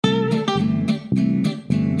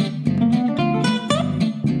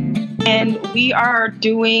and we are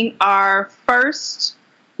doing our first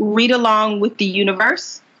read along with the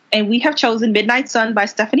universe, and we have chosen Midnight Sun by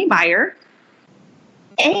Stephanie Meyer.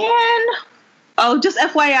 And just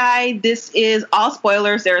FYI, this is all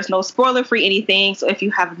spoilers. There is no spoiler-free anything, so if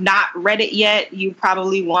you have not read it yet, you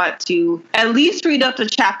probably want to at least read up to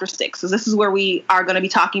chapter 6. So this is where we are going to be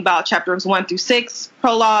talking about chapters 1 through 6,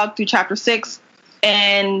 prologue through chapter 6.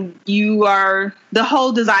 And the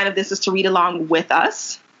whole design of this is to read along with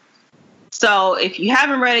us. So if you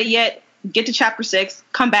haven't read it yet, get to chapter 6,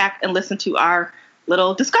 come back and listen to our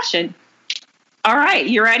little discussion. All right,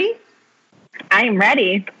 you ready? I am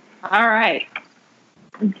ready. All right.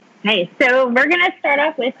 Okay, so we're going to start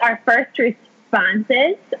off with our first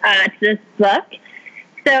responses to this book.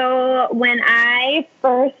 So when I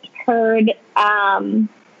first started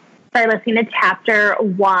listening to chapter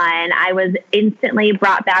 1, I was instantly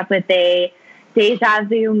brought back with a deja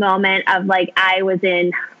vu moment of like I was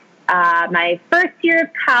in my first year of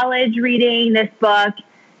college reading this book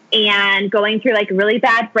and going through like a really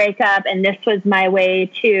bad breakup, and this was my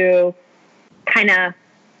way to kind of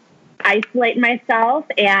isolate myself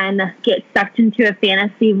and get sucked into a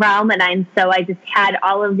fantasy realm. And so I just had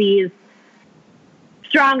all of these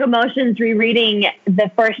strong emotions rereading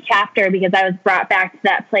the first chapter because I was brought back to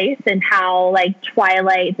that place, and how like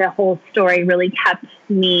Twilight, the whole story really kept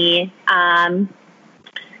me kind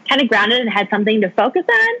of grounded and had something to focus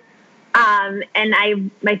on.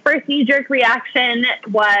 And my first knee-jerk reaction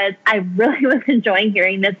was I really was enjoying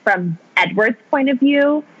hearing this from Edward's point of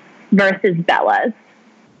view versus Bella's.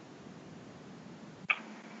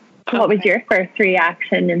 Okay. What was your first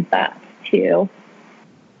reaction and thoughts too?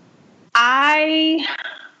 I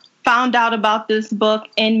found out about this book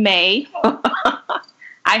in May.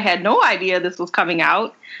 I had no idea this was coming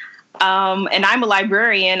out. And I'm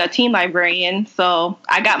a teen librarian, so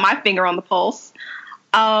I got my finger on the pulse.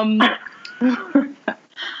 I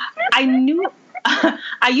knew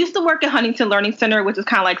I used to work at Huntington Learning Center, which is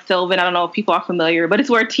kind of like Sylvan. I don't know if people are familiar, but it's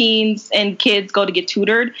where teens and kids go to get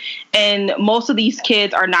tutored. And most of these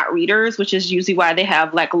kids are not readers, which is usually why they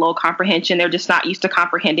have like low comprehension. They're just not used to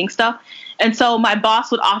comprehending stuff. And so my boss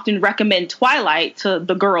would often recommend Twilight to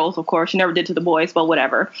the girls, of course. She never did to the boys, but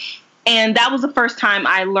whatever. And that was the first time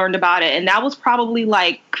I learned about it. And that was probably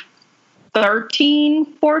like 13,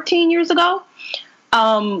 14 years ago.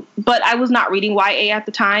 But I was not reading YA at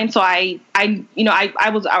the time. So I'm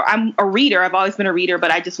a reader. I've always been a reader,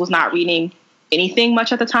 but I just was not reading anything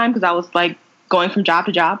much at the time because I was like going from job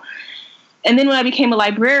to job. And then when I became a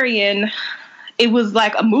librarian, it was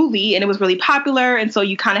like a movie and it was really popular. And so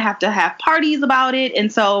you kind of have to have parties about it.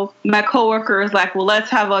 And so my coworker is like, well, let's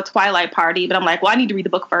have a Twilight party. But I'm like, well, I need to read the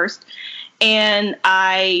book first. And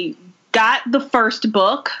I got the first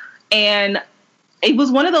book, and it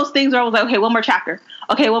was one of those things where I was like, okay, one more chapter.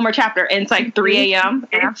 And it's like 3 a.m.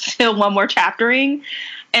 and I'm still one more chaptering.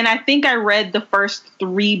 And I think I read the first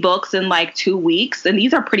 3 books in like 2 weeks. And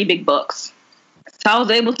these are pretty big books. So I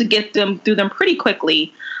was able to get through them pretty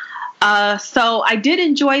quickly. So I did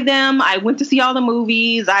enjoy them. I went to see all the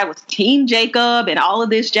movies. I was Team Jacob and all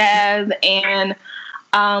of this jazz. And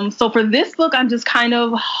so for this book, I'm just kind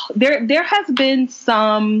of, there has been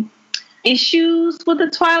some issues with the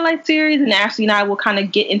Twilight series, and Ashley and I will kind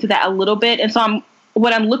of get into that a little bit. And so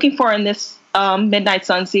what I'm looking for in this Midnight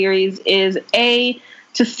Sun series is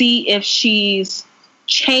to see if she's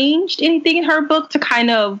changed anything in her book to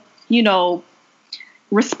kind of,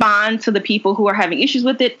 respond to the people who are having issues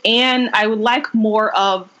with it. And I would like more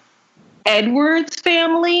of Edward's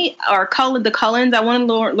family, or the Cullens. I want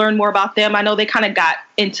to learn more about them. I know they kind of got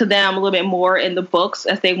into them a little bit more in the books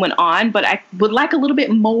as they went on, but I would like a little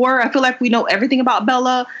bit more. I feel like we know everything about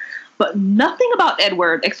Bella, but nothing about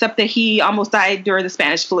Edward, except that he almost died during the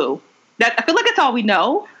Spanish flu. I feel like that's all we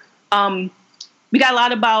know. We got a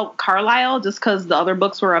lot about Carlisle just because the other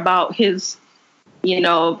books were about his,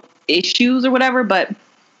 issues or whatever. But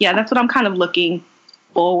yeah, that's what I'm kind of looking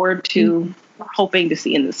forward to, hoping to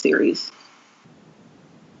see in the series.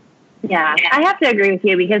 Yeah, I have to agree with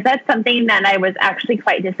you because that's something that I was actually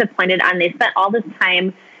quite disappointed on. They spent all this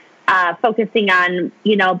time focusing on,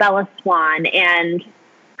 Bella Swan and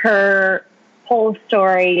her whole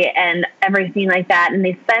story and everything like that. And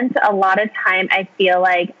they spent a lot of time, I feel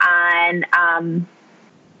like, on,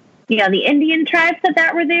 the Indian tribes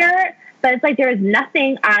that were there. But it's like there was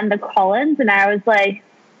nothing on the Cullens. And I was like,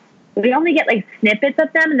 we only get like snippets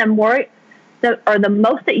of them. And the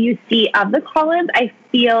most that you see of the Cullens, I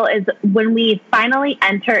feel, is when we finally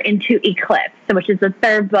enter into Eclipse, which is the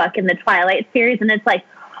 3rd book in the Twilight series. And it's like,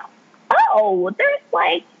 oh, there's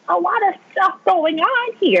like a lot of stuff going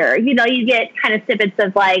on here. You get kind of snippets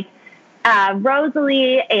of like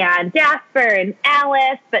Rosalie and Jasper and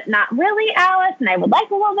Alice, but not really Alice. And I would like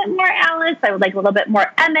a little bit more Alice. I would like a little bit more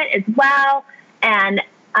Emmett as well. And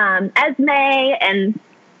Esme and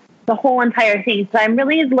the whole entire thing. So I'm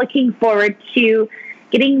really looking forward to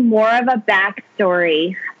getting more of a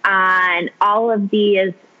backstory on all of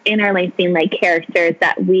these interlacing like characters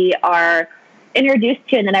that we are introduced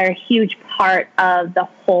to and that are a huge part of the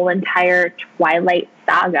whole entire Twilight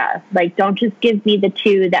saga. Like, don't just give me the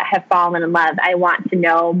two that have fallen in love. I want to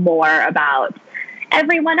know more about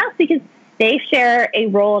everyone else because they share a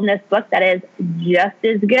role in this book that is just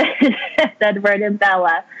as good as Edward and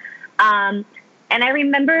Bella. And I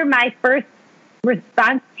remember my first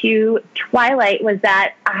response to Twilight was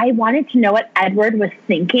that I wanted to know what Edward was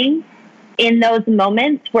thinking in those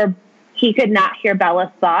moments where he could not hear Bella's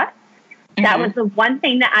thoughts. Mm-hmm. That was the one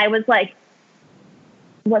thing that I was like,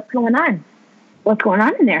 what's going on? What's going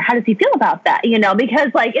on in there? How does he feel about that? You know, because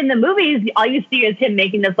like in the movies, all you see is him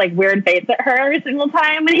making this like weird face at her every single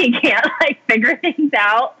time and he can't like figure things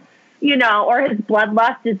out, you know, or his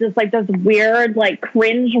bloodlust is just like this weird, like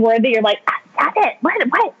cringe worthy. You're like, stop it.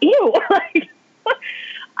 What? Ew. Like,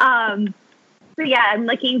 so yeah, I'm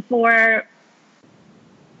looking for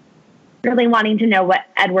really wanting to know what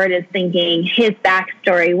Edward is thinking, his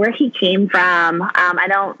backstory, where he came from.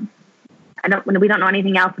 We don't know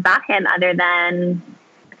anything else about him other than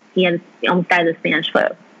he almost died of the Spanish flu.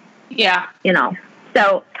 Yeah. You know,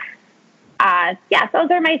 so, yeah, those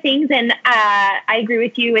are my things. And, I agree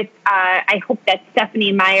with you. I hope that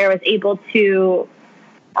Stephanie Meyer was able to,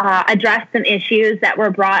 address some issues that were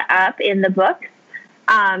brought up in the book.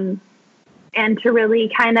 And to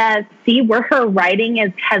really kind of see where her writing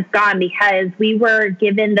has gone, because we were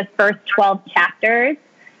given the first 12 chapters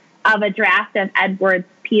of a draft of Edward's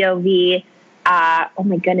POV. Oh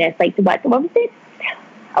my goodness, like what was it?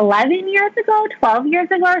 11 years ago, 12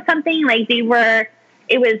 years ago or something. Like it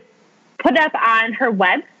was put up on her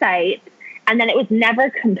website and then it was never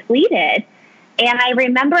completed. And I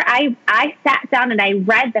remember I sat down and I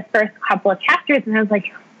read the first couple of chapters and I was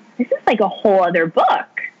like, this is like a whole other book.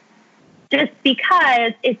 Just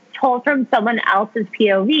because it's told from someone else's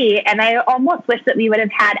POV. And I almost wish that we would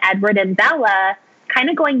have had Edward and Bella kind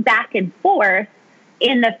of going back and forth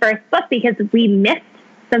in the first book because we missed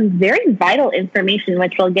some very vital information,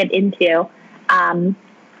 which we'll get into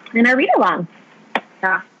in our read-along.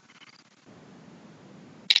 Yeah.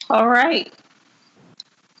 All right.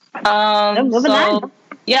 Moving on.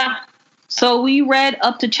 Yeah. So we read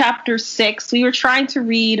up to chapter 6. We were trying to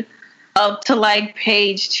read up to like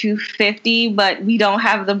page 250, but we don't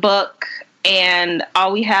have the book, and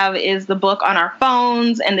all we have is the book on our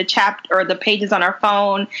phones, and the chapter or the pages on our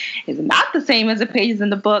phone is not the same as the pages in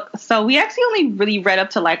the book. So we actually only really read up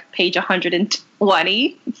to like page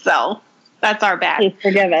 120. So that's our bad. Please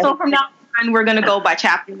forgive us. So from now on, we're going to go by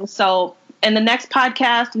chapters. So in the next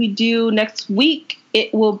podcast we do next week,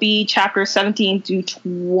 it will be chapter 17 to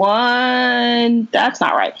 20. That's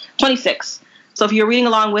not right. 26. So if you're reading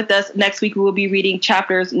along with us, next week we will be reading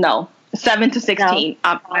chapters, 7 to 16.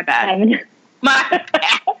 No. My bad. My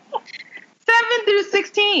bad. 7 through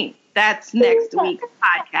 16. That's next week's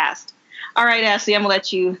podcast. All right, Ashley, I'm going to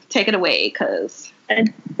let you take it away because...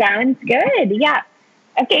 Sounds good. Yeah.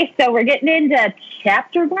 Okay, so we're getting into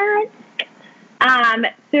chapter 1.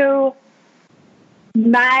 So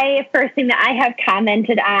my first thing that I have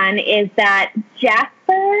commented on is that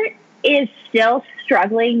Jasper is still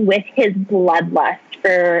struggling with his bloodlust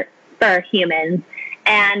for humans.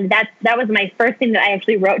 And that was my first thing that I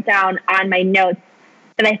actually wrote down on my notes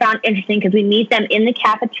that I found interesting because we meet them in the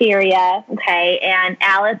cafeteria, okay, and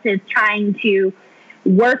Alice is trying to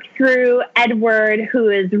work through Edward, who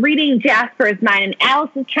is reading Jasper's mind, and Alice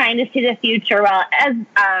is trying to see the future, while as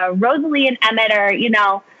Rosalie and Emmett are,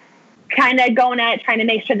 kind of going at it, trying to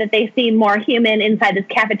make sure that they seem more human inside this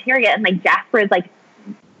cafeteria, and like Jasper is like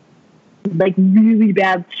really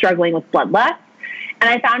bad struggling with bloodlust. And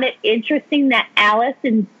I found it interesting that Alice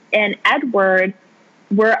and Edward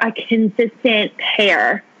were a consistent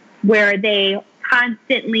pair where they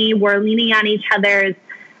constantly were leaning on each other's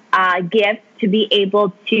gifts to be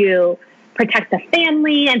able to protect the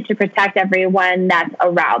family and to protect everyone that's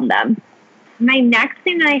around them. My next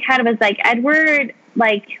thing that I had was like Edward,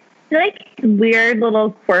 weird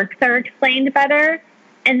little quirks are explained better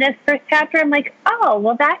in this first chapter. I'm like, oh,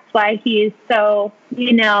 well, that's why he's so,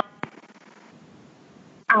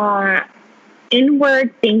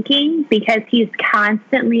 inward thinking, because he's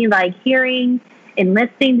constantly like hearing and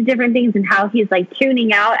listening to different things, and how he's like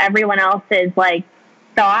tuning out everyone else's like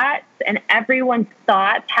thoughts, and everyone's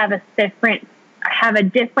thoughts have a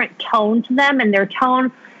different tone to them, and their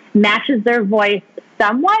tone matches their voice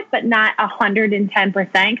somewhat, but not 110%.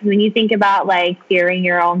 Because when you think about like hearing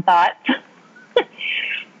your own thoughts,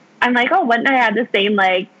 I'm like, oh, wouldn't I have the same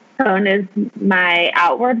like tone as my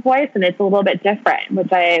outward voice? And it's a little bit different,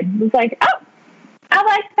 which I was like, oh, I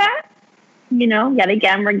like that. You know, yet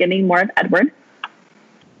again, we're getting more of Edward.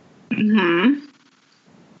 Mm-hmm.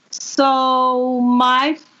 So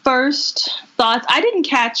my first thoughts,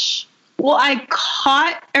 I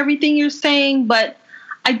caught everything you're saying, but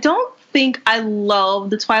I don't think I love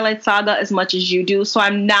the Twilight Saga as much as you do. So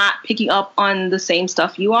I'm not picking up on the same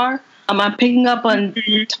stuff you are. I'm picking up on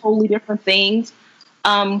totally different things.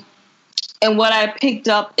 And what I picked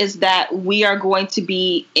up is that we are going to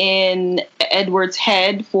be in Edward's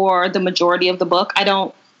head for the majority of the book. I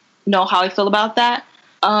don't know how I feel about that.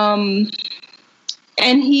 And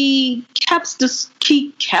he keeps,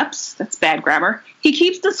 that's bad grammar. He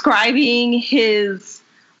keeps describing his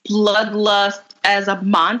bloodlust as a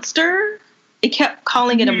monster. It kept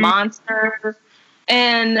calling it a monster.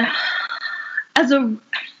 And as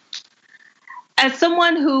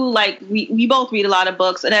someone who, like, we both read a lot of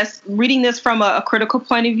books, and as reading this from a critical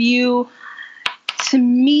point of view, to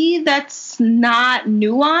me, that's not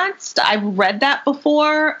nuanced. I've read that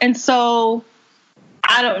before. And so,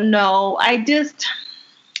 I don't know.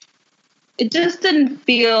 It just didn't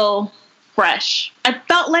feel fresh. I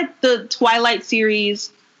felt like the Twilight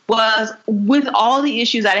series was, with all the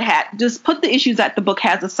issues that it had, just put the issues that the book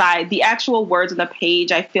has aside, the actual words on the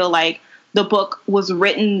page, I feel like the book was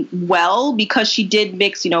written well because she did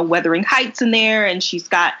mix, Wuthering Heights in there, and she's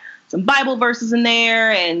got some Bible verses in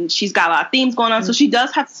there, and she's got a lot of themes going on. So she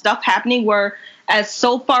does have stuff happening, whereas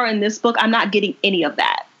so far in this book, I'm not getting any of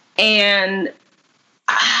that. And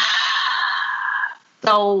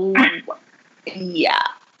so, yeah,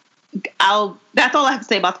 that's all I have to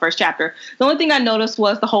say about the first chapter. The only thing I noticed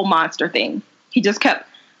was the whole monster thing. He just kept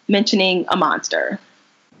mentioning a monster.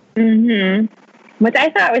 Mm-hmm. Which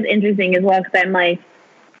I thought was interesting as well, because I'm like,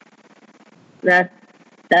 that's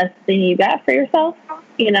the thing you got for yourself,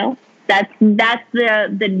 That's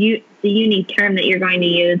the unique term that you're going to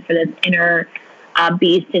use for this inner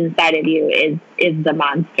beast inside of you is the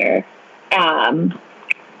monster.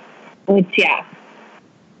 Which, yeah,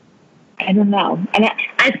 I don't know. And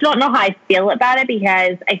I still don't know how I feel about it,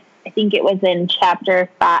 because I think it was in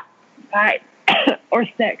chapter 5 or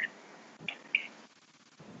 6.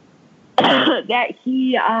 That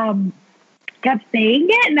he kept saying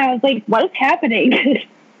it, and I was like, what is happening?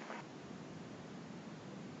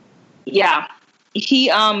 Yeah. He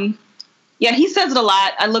says it a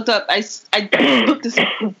lot. I looked up, I looked at some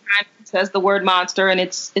time, it says the word monster, and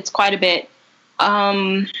it's quite a bit.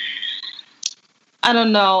 I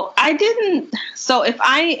don't know. And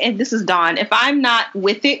this is Dawn, if I'm not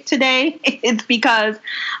with it today, it's because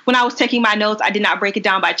when I was taking my notes, I did not break it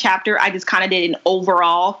down by chapter. I just kind of did an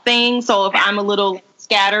overall thing. So if I'm a little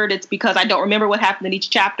scattered, it's because I don't remember what happened in each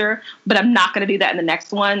chapter, but I'm not going to do that in the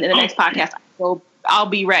next one. In the next podcast, I'll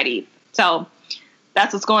be ready. So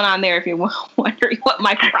that's what's going on there, if you're wondering what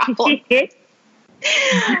my problem is.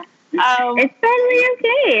 It's totally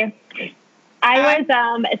okay. I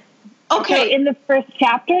was, okay. So in the first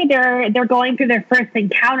chapter, they're going through their first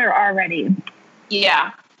encounter already.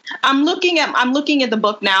 Yeah, I'm looking at the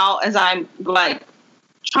book now as I'm like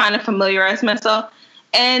trying to familiarize myself,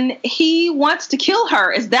 and he wants to kill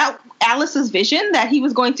her. Is that Alice's vision, that he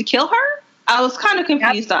was going to kill her? I was kind of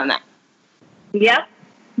confused on that. Yep.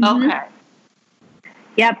 Mm-hmm. Okay.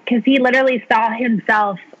 Yep, because he literally saw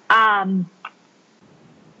himself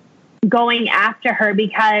going after her,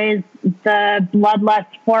 because the bloodlust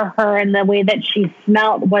for her and the way that she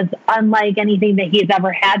smelled was unlike anything that he's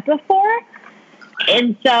ever had before.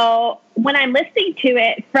 And so when I'm listening to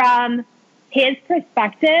it from his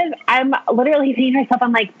perspective, I'm literally thinking to myself,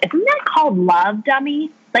 I'm like, isn't that called love,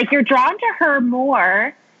 dummy? Like, you're drawn to her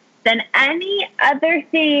more than any other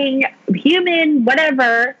thing, human,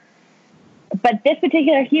 whatever. But this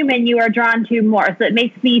particular human you are drawn to more. So it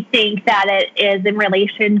makes me think that it is in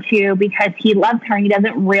relation to, because he loves her, he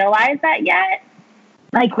doesn't realize that yet.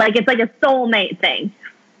 Like it's like a soulmate thing.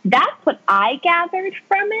 That's what I gathered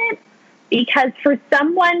from it. Because for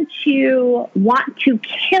someone to want to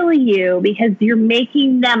kill you because you're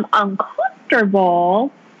making them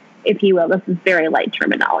uncomfortable, if you will, this is very light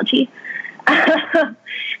terminology.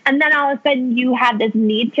 And then all of a sudden you have this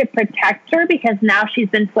need to protect her because now she's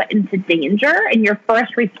been put into danger, and your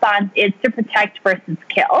first response is to protect versus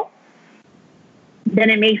kill. Then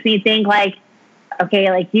it makes me think like, okay,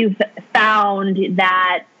 like you've found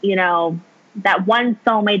that, that one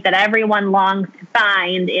soulmate that everyone longs to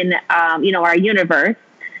find in, our universe,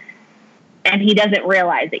 and he doesn't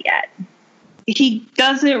realize it yet. he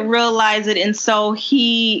doesn't realize it, and so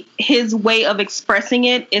his way of expressing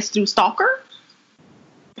it is through Stalker.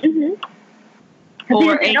 Mm-hmm. He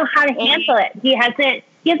doesn't know how to handle it. He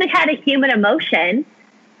hasn't had a human emotion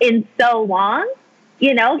in so long.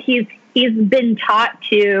 You know, he's been taught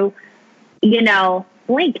to, you know,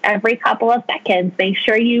 blink every couple of seconds. Make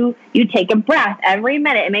sure you take a breath every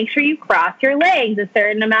minute, and make sure you cross your legs a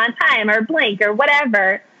certain amount of time, or blink, or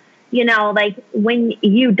whatever. You know, like when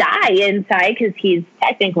you die inside, because he's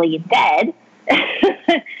technically dead.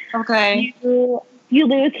 Okay. You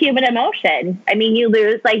lose human emotion. I mean, you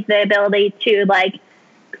lose like the ability to like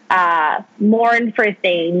mourn for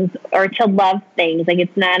things or to love things. Like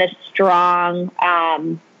it's not a strong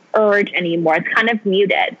urge anymore. It's kind of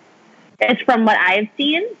muted. It's from what I've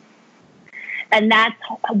seen. And that's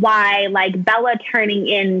why like Bella turning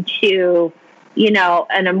into, you know,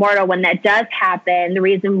 an immortal, when that does happen, the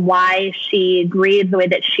reason why she grieves the way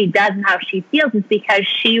that she does and how she feels is because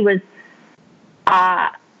she was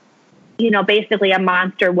you know, basically a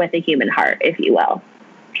monster with a human heart, if you will.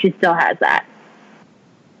 She still has that.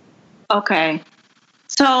 Okay.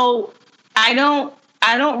 So I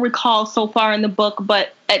don't recall so far in the book,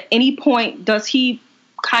 but at any point does he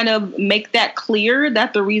kind of make that clear,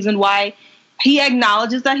 that the reason why he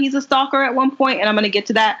acknowledges that he's a stalker at one point, and I'm going to get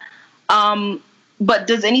to that. But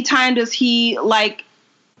does he like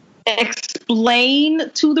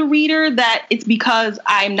explain to the reader that it's because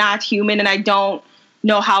I'm not human and I don't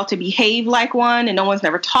know how to behave like one, and no one's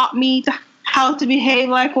never taught me how to behave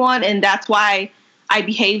like one, and that's why I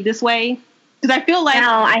behave this way? Because I feel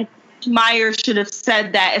like Meyer should have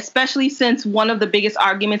said that, especially since one of the biggest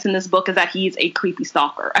arguments in this book is that he's a creepy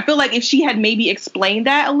stalker. I feel like if she had maybe explained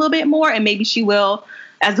that a little bit more, and maybe she will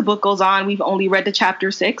as the book goes on, we've only read to chapter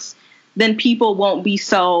 6, then people won't be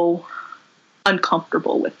so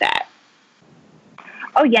uncomfortable with that.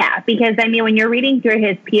 Oh, yeah, because, I mean, when you're reading through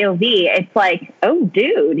his POV, it's like, oh,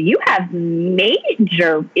 dude, you have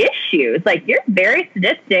major issues. Like, you're very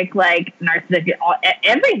sadistic, like, narcissistic,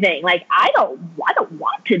 everything. Like, I don't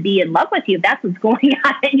want to be in love with you. That's what's going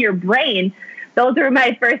on in your brain. Those were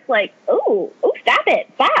my first, like, oh, stop it,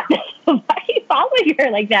 stop. Why are you following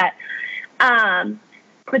her like that?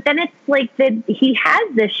 But then it's like he has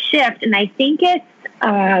this shift, and I think it's,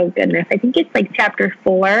 oh, goodness, I think it's like chapter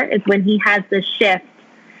 4 is when he has this shift,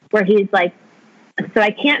 where he's like, so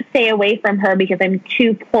I can't stay away from her because I'm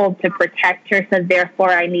too pulled to protect her, so therefore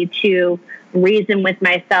I need to reason with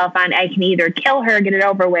myself on I can either kill her, get it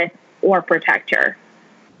over with, or protect her.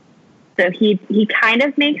 So he kind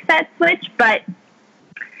of makes that switch, but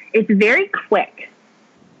it's very quick.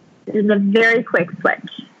 It is a very quick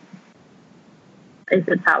switch. This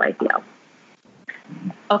is how I feel.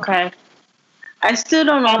 Okay. I still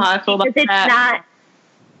don't know how I feel about that.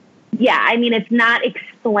 Yeah, I mean, it's not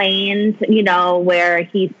explained, you know, where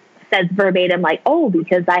he says verbatim, like, oh,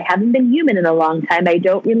 because I haven't been human in a long time, I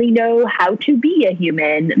don't really know how to be a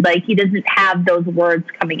human. Like, he doesn't have those words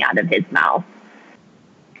coming out of his mouth.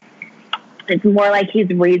 It's more like he's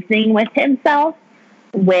reasoning with himself,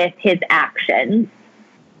 with his actions.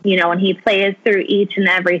 You know, when he plays through each and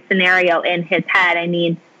every scenario in his head. I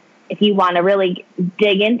mean, if you want to really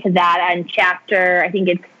dig into that on chapter, I think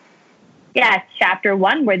it's chapter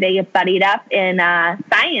 1, where they get buddied up in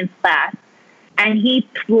science class, and he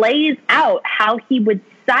plays out how he would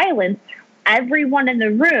silence everyone in the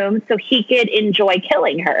room so he could enjoy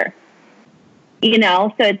killing her. You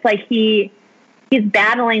know, so it's like he's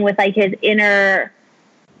battling with like his inner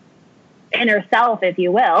self, if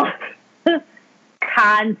you will,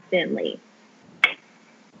 constantly.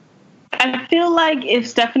 I feel like if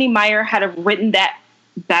Stephanie Meyer had have written that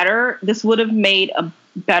better, this would have made a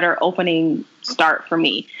better opening start for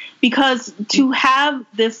me, because to have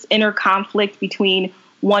this inner conflict between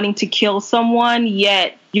wanting to kill someone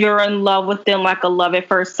yet you're in love with them, like a love at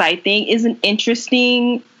first sight thing, is an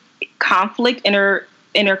interesting conflict, inner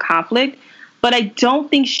conflict, but I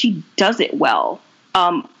don't think she does it well,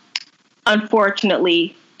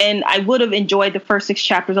 unfortunately. And I would have enjoyed the first 6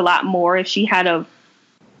 chapters a lot more if she had have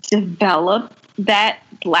developed that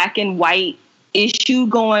black and white issue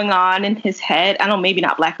going on in his head. I don't know, maybe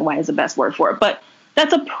not black and white is the best word for it, but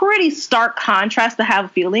that's a pretty stark contrast to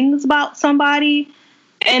have feelings about somebody.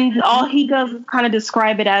 And all he does is kind of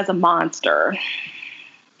describe it as a monster.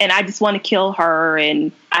 And I just want to kill her,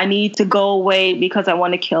 and I need to go away because I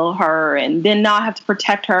want to kill her. And then now I have to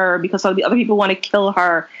protect her because all the other people want to kill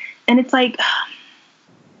her. And it's like,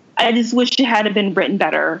 I just wish it had been written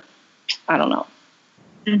better. I don't know.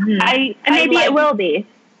 Mm-hmm. Maybe it will be.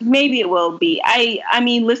 Maybe it will be. I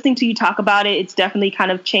mean, listening to you talk about it, it's definitely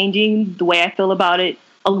kind of changing the way I feel about it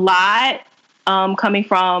a lot. coming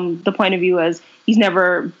from the point of view as he's been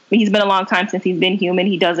a long time since he's been human.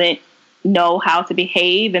 He doesn't know how to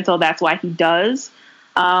behave, and so that's why he does.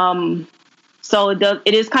 So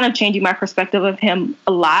it is kind of changing my perspective of him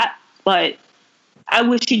a lot, but I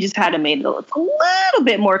wish he just had made it a little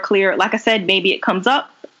bit more clear. Like I said, maybe it comes up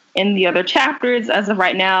in the other chapters. As of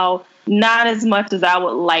right now, not as much as I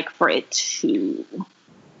would like for it to.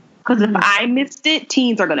 Because if I missed it,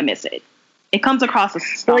 teens are going to miss it. It comes across as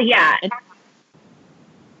Stalker. Well, yeah.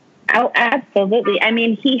 Oh, absolutely. I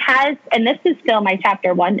mean, he has, and this is still my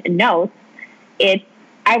chapter 1 notes.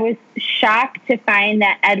 I was shocked to find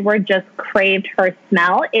that Edward just craved her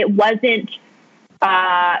smell. It wasn't,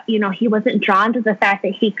 he wasn't drawn to the fact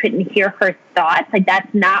that he couldn't hear her thoughts. Like,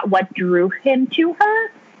 that's not what drew him to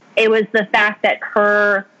her. It was the fact that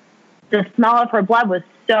the smell of her blood was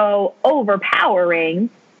so overpowering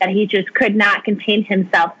that he just could not contain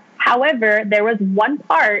himself. However, there was one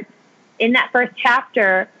part in that first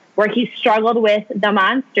chapter where he struggled with the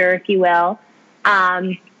monster, if you will,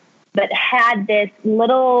 but had this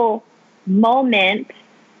little moment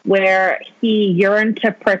where he yearned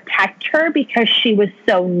to protect her because she was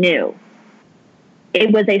so new.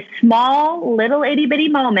 It was a small, little itty-bitty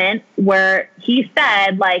moment where he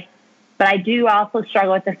said, like, but I do also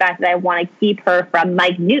struggle with the fact that I want to keep her from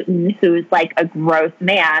Mike Newton, who's like a gross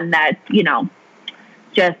man that's,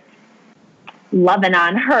 just loving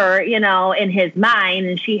on her, in his mind,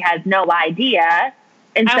 and she has no idea.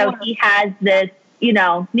 And so he has this,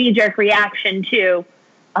 knee-jerk reaction to,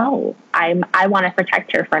 I want to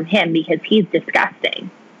protect her from him because he's disgusting.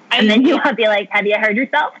 And then you'll be like, have you heard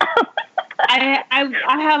yourself?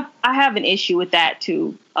 I have an issue with that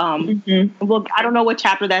too. Well, I don't know what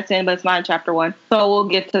chapter that's in, but it's not in chapter 1, so we'll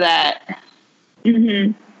get to that.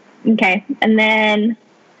 Okay, and then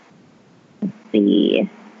let's see.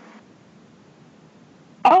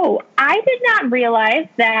 Oh, I did not realize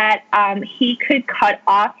that he could cut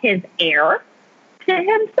off his air to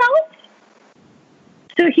himself.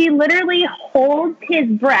 So he literally holds his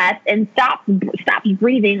breath and stops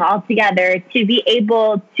breathing altogether to be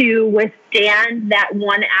able to withstand that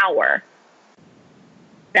 1 hour.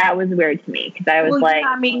 That was weird to me because I was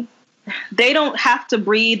they don't have to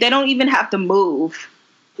breathe. They don't even have to move.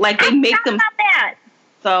 Like, they make them.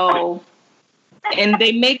 So, and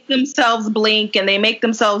they make themselves blink and they make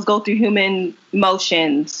themselves go through human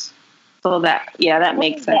motions. So that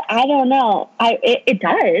makes sense. I don't know. It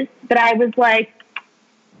does, but I was like,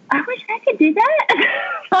 I wish I could do that.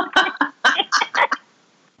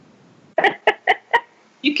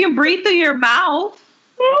 You can breathe through your mouth.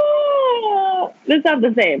 That's not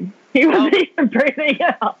the same. He wasn't even breathing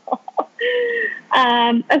at all.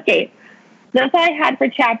 Okay. That's all I had for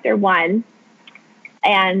chapter 1.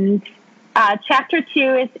 And chapter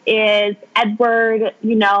 2 is Edward,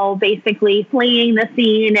 basically fleeing the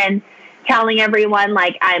scene and telling everyone,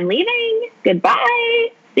 like, I'm leaving.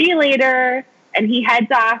 Goodbye. See you later. And he heads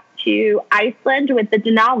off to Iceland with the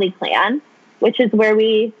Denali clan, which is where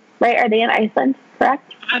are they in Iceland,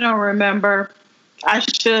 correct? I don't remember. I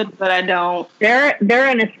should, but I don't. They're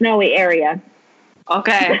in a snowy area.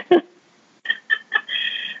 Okay. And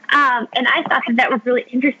I thought that was really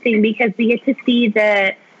interesting because we get to see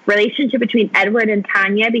the relationship between Edward and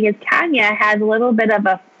Tanya, because Tanya has a little bit of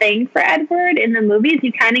a thing for Edward in the movies.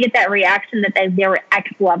 You kind of get that reaction that they were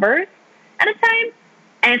ex-lovers at a time.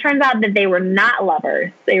 And it turns out that they were not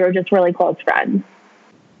lovers. They were just really close friends.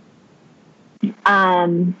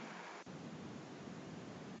 And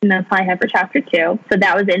that's all I had for chapter 2. So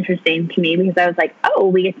that was interesting to me because I was like,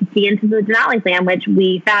 we get to see into the Denali clan, which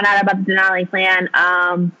we found out about the Denali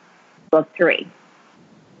clan book 3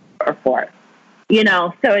 or 4.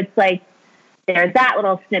 So it's like there's that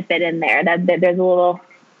little snippet in there. That there's a little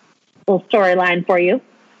storyline for you.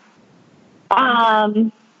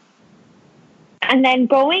 And then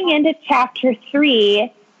going into chapter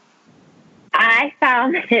 3, I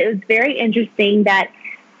found that it was very interesting that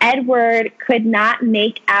Edward could not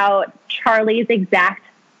make out Charlie's exact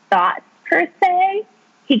thoughts, per se.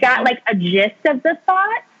 He got, like, a gist of the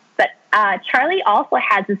thought, but Charlie also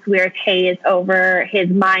has this weird haze over his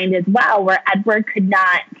mind as well, where Edward could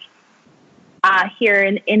not hear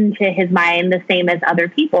into his mind the same as other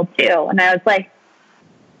people, too. And I was like,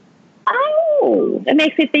 it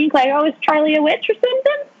makes me think, like, is Charlie a witch or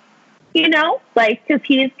something? Like, because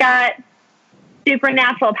he's got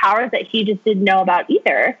supernatural powers that he just didn't know about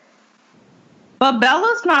either. But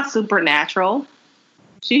Bella's not supernatural.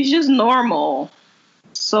 She's just normal.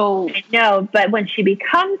 So No, but when she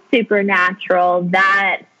becomes supernatural,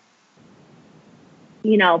 that,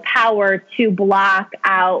 power to block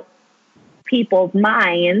out people's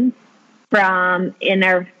minds from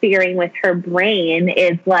interfering with her brain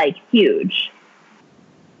is like huge.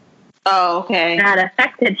 Oh, okay.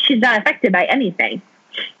 She's not affected by anything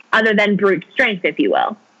other than brute strength, if you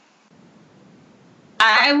will.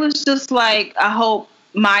 I was just like, I hope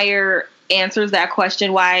Meyer answers that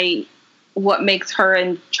question. What makes her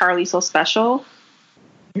and Charlie so special?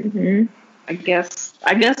 Mm-hmm. I guess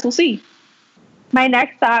we'll see. My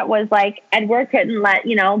next thought was like, Edward couldn't let,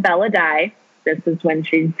 Bella die. This is when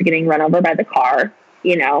she's getting run over by the car,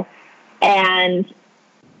 and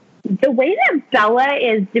the way that Bella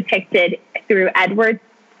is depicted through Edward's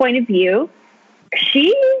point of view,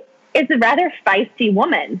 she is a rather feisty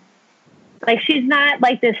woman. Like, she's not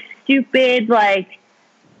like this stupid, like,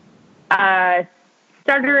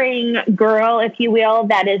 stuttering girl, if you will,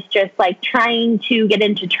 that is just like trying to get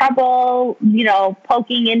into trouble,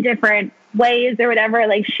 poking in different ways or whatever.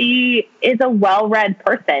 Like, she is a well-read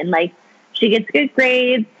person. Like, she gets good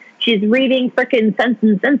grades. She's reading frickin' Sense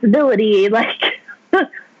and Sensibility, like,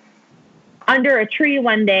 under a tree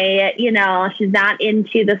one day. She's not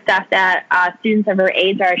into the stuff that students of her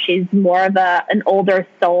age are. She's more of an older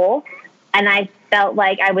soul. And I felt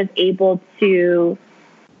like I was able to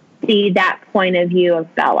see that point of view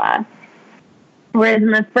of Bella. Whereas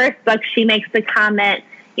in the first book, she makes the comment,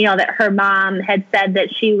 that her mom had said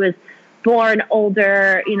that she was born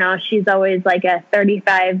older. She's always like a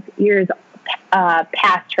 35 years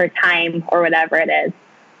past her time or whatever it is.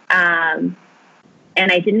 And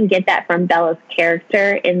I didn't get that from Bella's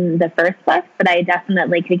character in the first book, but I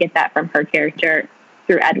definitely could get that from her character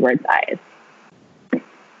through Edward's eyes.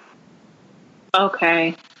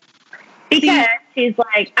 Okay. Because she's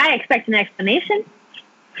like, I expect an explanation.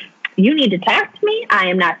 You need to talk to me. I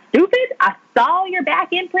am not stupid. I saw your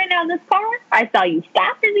back imprint on this car. I saw you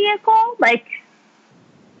stop the vehicle. Like,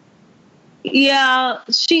 yeah,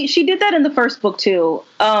 she did that in the first book too.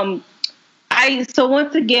 So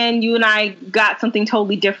once again, you and I got something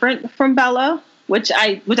totally different from Bella, which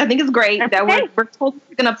I think is great. That's that okay. we're totally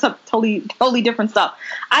picking up some totally different stuff.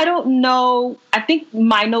 I don't know. I think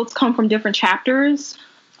my notes come from different chapters.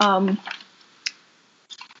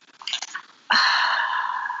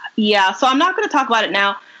 Yeah, so I'm not going to talk about it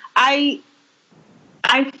now. I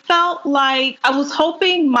felt like I was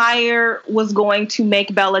hoping Meyer was going to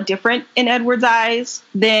make Bella different in Edward's eyes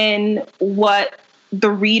than what the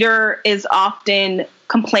reader is often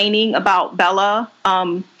complaining about Bella.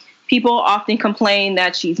 People often complain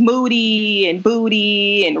that she's moody and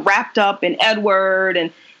booty and wrapped up in Edward,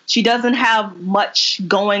 and she doesn't have much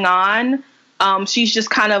going on. She's just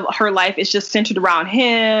kind of, her life is just centered around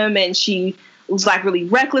him, and she was like really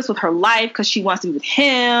reckless with her life because she wants to be with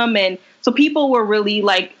him. And so people were really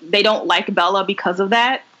like, they don't like Bella because of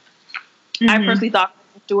that. Mm-hmm. I personally thought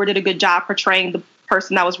Stewart did a good job portraying the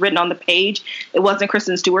person that was written on the page. It wasn't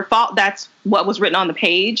Kristen Stewart's fault. That's what was written on the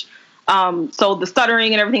page. So the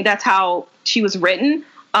stuttering and everything, that's how she was written.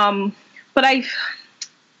 But I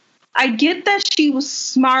get that she was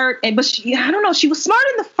smart, but I don't know. She was smart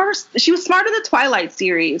in she was smart in the Twilight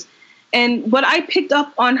series. And what I picked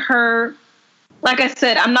up on her, like I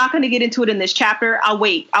said, I'm not going to get into it in this chapter. I'll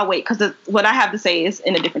wait because what I have to say is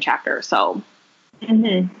in a different chapter. So,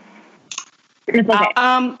 mm-hmm. It's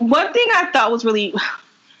okay. One thing I thought was really,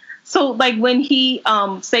 so like when he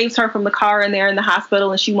saves her from the car and they're in the hospital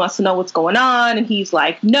and she wants to know what's going on and he's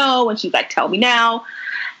like, no, and she's like, tell me now.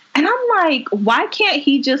 And I'm like, why can't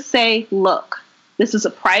he just say, look, this is a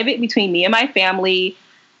private between me and my family.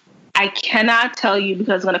 I cannot tell you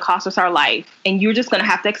because it's going to cost us our life. And you're just going to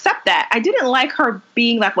have to accept that. I didn't like her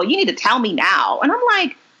being like, well, you need to tell me now. And I'm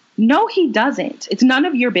like, no, he doesn't. It's none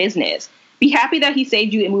of your business. Be happy that he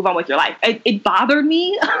saved you and move on with your life. It bothered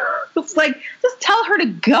me. It's like, just tell her to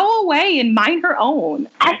go away and mind her own.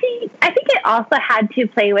 I think it also had to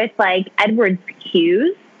play with like Edward's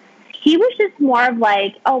cues. He was just more of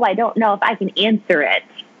like, oh, I don't know if I can answer it.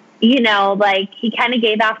 Like he kind of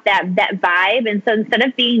gave off that vibe. And so instead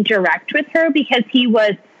of being direct with her, because he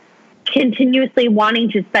was continuously wanting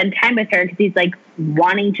to spend time with her, because he's like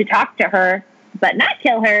wanting to talk to her, but not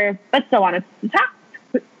kill her, but still wanted to talk,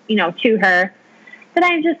 to her. But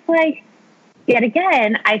I'm just like, yet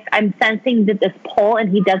again, I'm sensing that this pull, and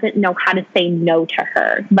he doesn't know how to say no to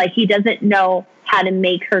her. Like he doesn't know how to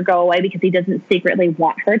make her go away because he doesn't secretly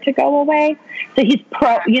want her to go away. So he's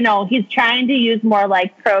he's trying to use more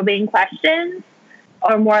like probing questions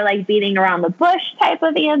or more like beating around the bush type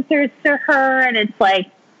of answers to her. And it's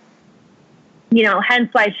like, hence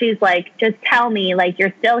why she's like, just tell me, like,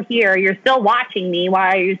 you're still here. You're still watching me.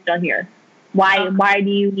 Why are you still here? Why do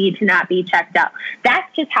you need to not be checked out?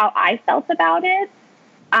 That's just how I felt about it.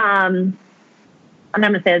 and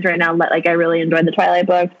I'm going to say this right now, like, I really enjoyed the Twilight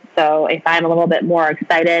books. So if I'm a little bit more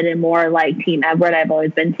excited and more like Team Edward, I've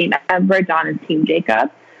always been Team Edward. Dawn is Team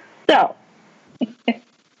Jacob. So,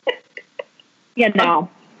 you know,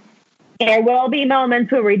 there will be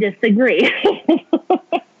moments where we disagree.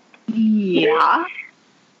 Yeah.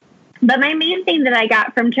 But my main thing that I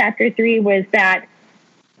got from chapter 3 was that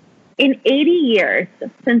in 80 years,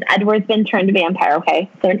 since Edward's been turned vampire, okay,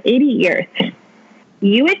 so in 80 years,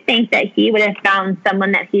 you would think that he would have found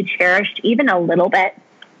someone that he cherished even a little bit,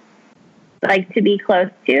 like to be close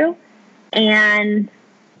to. And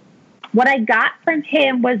what I got from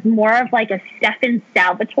him was more of like a Stefan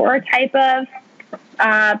Salvatore type of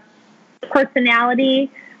personality,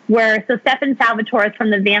 where, so Stefan Salvatore is from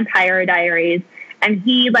the Vampire Diaries, and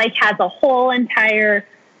he like has a whole entire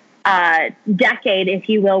decade, if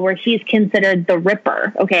you will, where he's considered the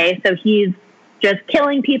Ripper. Okay, so he's just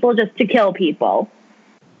killing people just to kill people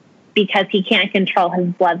because he can't control his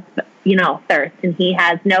blood, you know, thirst, and he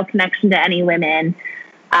has no connection to any women.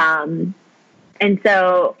 And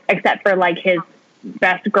so, except for like his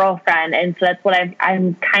best girlfriend. And so that's what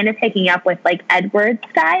I'm kind of picking up with like Edward's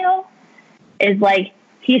style, is like,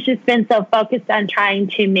 he's just been so focused on trying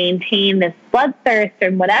to maintain this bloodthirst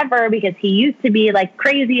and whatever, because he used to be like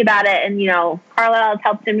crazy about it. And, you know, Carlisle has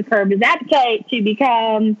helped him curb his appetite to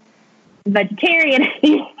become vegetarian.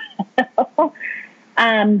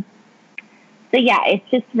 So yeah, it's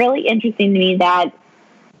just really interesting to me that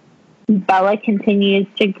Bella continues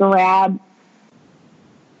to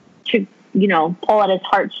you know, pull at his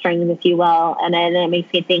heartstrings, if you will. And then it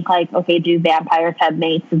makes me think like, okay, do vampires have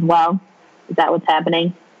mates as well? Is that what's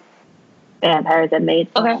happening? Vampires have mates.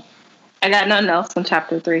 Okay. I got nothing else from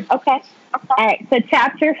chapter 3. Okay. All right. So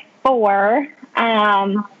chapter 4,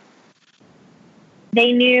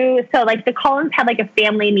 they knew, so like the Cullens had like a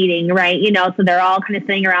family meeting, right? You know, so they're all kind of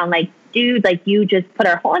sitting around like, dude, like you just put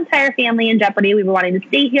our whole entire family in jeopardy. We were wanting to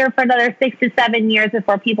stay here for another 6 to 7 years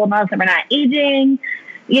before people know that we're not aging,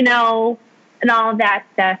 you know, and all of that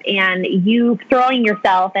stuff. And you throwing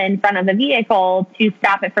yourself in front of a vehicle to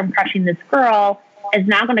stop it from crushing this girl is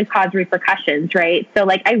not going to cause repercussions, right? So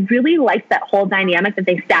like, I really liked that whole dynamic that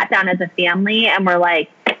they sat down as a family and were like,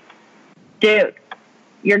 dude,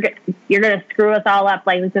 you're going to screw us all up.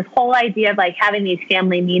 Like this whole idea of like having these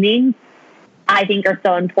family meetings, I think are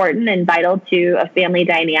so important and vital to a family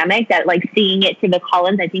dynamic, that like seeing it to the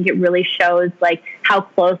Cullens, I think it really shows like how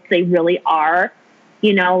close they really are.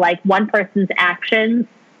 You know, like one person's actions,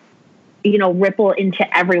 you know, ripple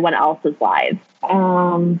into everyone else's lives.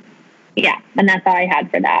 Yeah. And that's all I had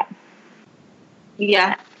for that.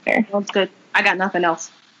 Yeah. That's good. I got nothing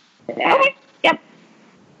else. Okay. Yep.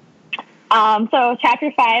 So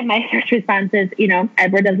chapter 5, my first response is, you know,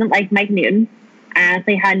 Edward doesn't like Mike Newton. I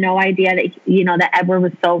honestly had no idea that, you know, that Edward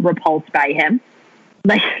was so repulsed by him.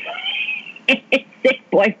 Like, sick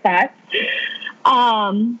boy thoughts.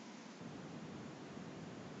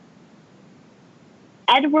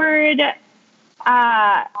 Edward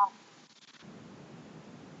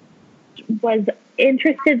was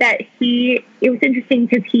interested that it was interesting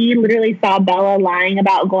because he literally saw Bella lying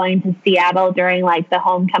about going to Seattle during like the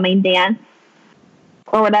homecoming dance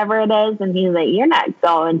or whatever it is. And he's like, you're not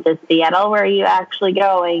going to Seattle. Where are you actually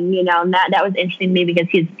going? You know, and that was interesting to me because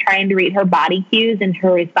he's trying to read her body cues and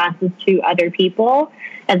her responses to other people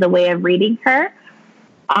as a way of reading her.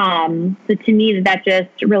 So to me, that just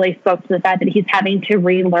really spoke to the fact that he's having to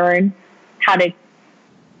relearn how to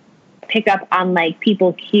pick up on like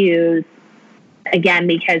people's cues again,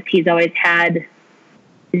 because he's always had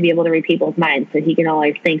to be able to read people's minds. So he can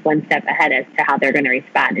always think one step ahead as to how they're going to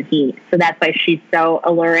respond. And so that's why she's so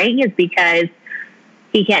alluring, is because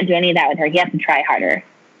he can't do any of that with her. He has to try harder.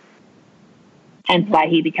 Hence why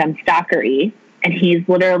he becomes stalker-y. And he's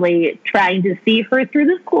literally trying to see her through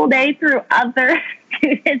the school day through other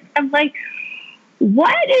students. I'm like,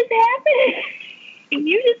 what is happening?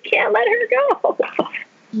 You just can't let her go.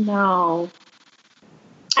 No.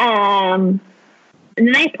 And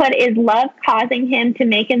then I put, is love causing him to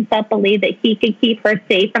make himself believe that he could keep her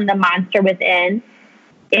safe from the monster within?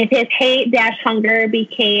 If his hate-hunger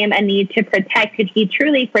became a need to protect, could he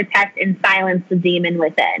truly protect and silence the demon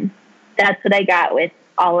within? That's what I got with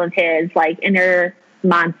all of his like inner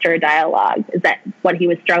monster dialogue. Is that what he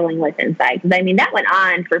was struggling with inside? Because I mean, that went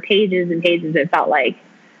on for pages and pages. It felt like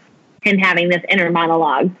him having this inner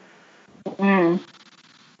monologue. I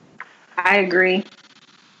agree.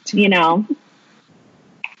 You know.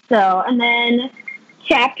 So, and then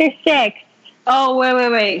chapter 6. Oh,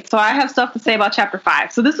 wait. So I have stuff to say about chapter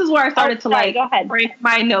 5. So this is where I started to break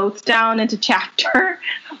my notes down into chapter.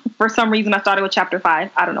 For some reason, I started with chapter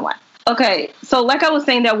 5. I don't know why. Okay, so like I was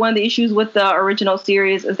saying, that one of the issues with the original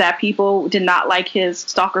series is that people did not like his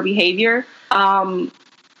stalker behavior.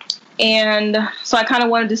 And so I kind of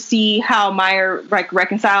wanted to see how Meyer like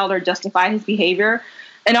reconciled or justify his behavior.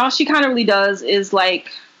 And all she kind of really does is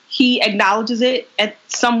like he acknowledges it at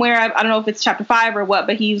somewhere. I don't know if it's chapter 5 or what,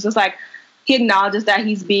 but he's just like he acknowledges that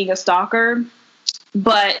he's being a stalker.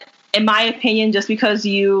 But in my opinion, just because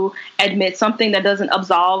you admit something, that doesn't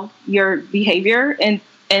absolve your behavior and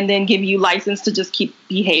then give you license to just keep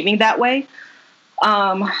behaving that way.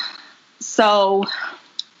 So,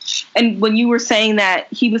 and when you were saying that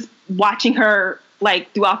he was watching her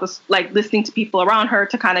like throughout this, like listening to people around her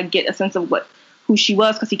to kind of get a sense of who she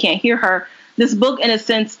was because he can't hear her. This book, in a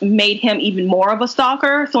sense, made him even more of a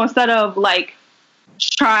stalker. So instead of like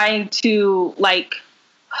trying to like,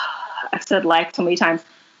 I said like so many times,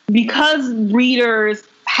 because readers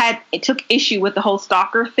took issue with the whole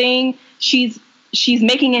stalker thing, she's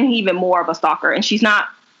making him even more of a stalker, and she's not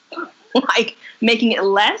like making it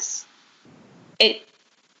less.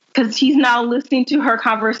 Because he's now listening to her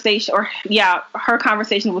conversation, her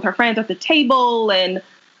conversation with her friends at the table, and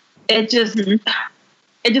it just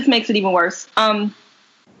makes it even worse. Let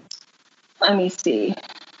me see.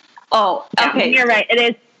 Oh, okay. You're right.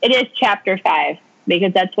 It is chapter 5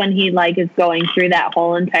 because that's when he like is going through that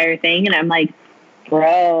whole entire thing, and I'm like,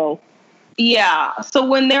 bro. Yeah. So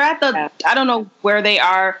when they're at I don't know where they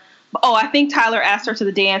are. Oh, I think Tyler asked her to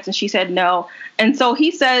the dance and she said no. And so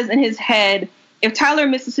he says in his head, if Tyler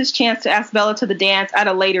misses his chance to ask Bella to the dance at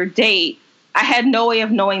a later date, I had no way of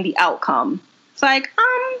knowing the outcome. It's like,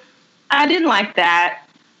 I didn't like that.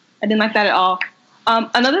 I didn't like that at all.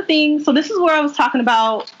 Another thing, so this is where I was talking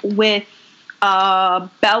about with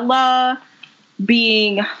Bella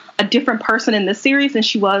being a different person in this series than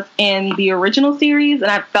she was in the original series. And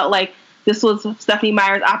I felt like this was Stephanie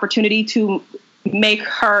Meyer's opportunity to make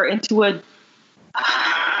her into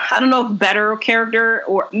I don't know if better character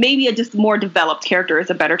or maybe a just more developed character is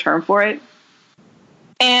a better term for it.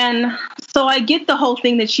 And so I get the whole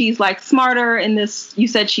thing that she's like smarter in this. You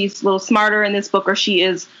said she's a little smarter in this book, or she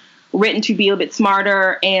is written to be a bit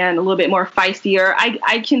smarter and a little bit more feistier.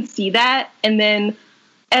 I can see that. And then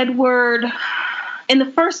Edward, in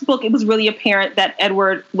the first book, it was really apparent that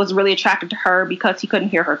Edward was really attracted to her because he couldn't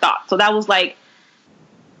hear her thoughts. So that was like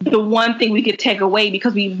the one thing we could take away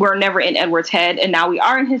because we were never in Edward's head and now we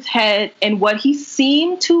are in his head. And what he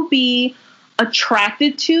seemed to be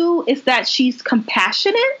attracted to is that she's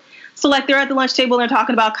compassionate. So like they're at the lunch table and they're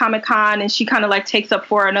talking about Comic-Con and she kind of like takes up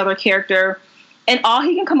for another character. And all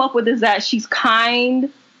he can come up with is that she's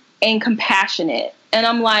kind and compassionate. And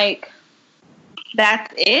I'm like,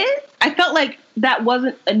 that's it? I felt like that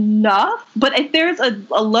wasn't enough. But if there's a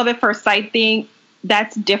love at first sight thing,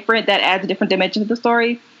 that's different. That adds a different dimension to the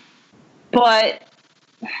story. But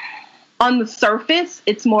on the surface,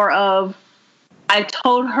 it's more of, I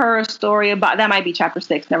told her a story about, that might be chapter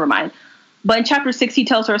 6, never mind. But in chapter 6, he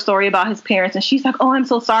tells her a story about his parents and she's like, oh, I'm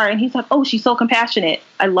so sorry. And he's like, oh, she's so compassionate.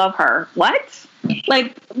 I love her. What?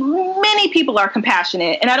 Like, many people are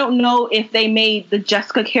compassionate. And I don't know if they made the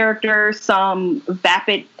Jessica character some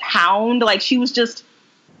vapid hound. Like, she was just,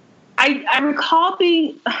 I recall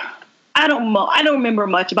being, I don't remember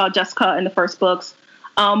much about Jessica in the first books.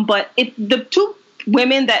 But if the two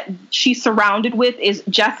women that she's surrounded with is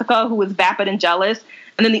Jessica, who is vapid and jealous,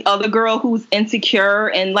 and then the other girl who's insecure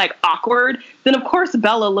and like awkward, then of course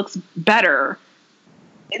Bella looks better.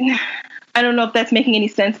 I don't know if that's making any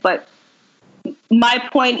sense, but my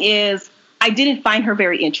point is I didn't find her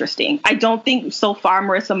very interesting. I don't think so far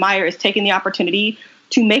Marissa Meyer is taking the opportunity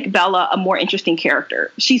to make Bella a more interesting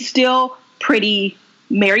character. She's still pretty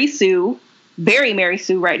Mary Sue, very Mary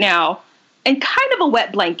Sue right now, and kind of a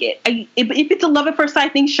wet blanket. If it's a love at first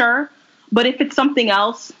sight thing, sure. But if it's something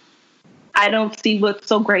else, I don't see what's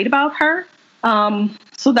so great about her.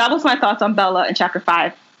 So that was my thoughts on Bella in chapter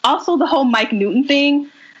 5. Also, the whole Mike Newton thing.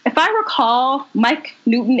 If I recall, Mike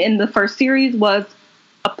Newton in the first series was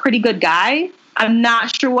a pretty good guy. I'm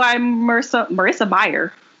not sure why Marissa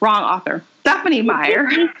Meyer, wrong author, Stephanie Meyer.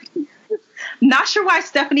 Not sure why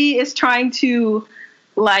Stephanie is trying to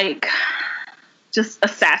like just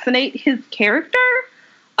assassinate his character.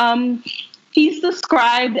 He's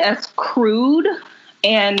described as crude,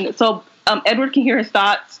 and so Edward can hear his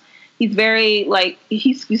thoughts. He's very like,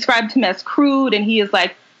 he's described him as crude, and he is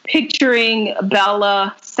like picturing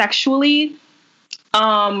Bella sexually,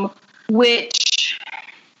 which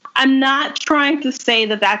I'm not trying to say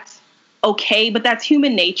that that's okay, but that's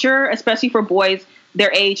human nature, especially for boys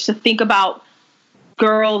their age, to think about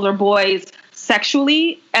girls or boys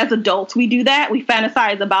sexually. As adults, we do that. We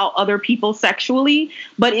fantasize about other people sexually.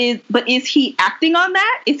 But is he acting on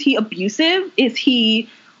that? Is he abusive? Is he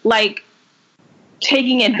like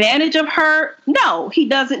taking advantage of her? No, he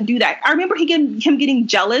doesn't do that. I remember him getting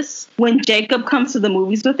jealous when Jacob comes to the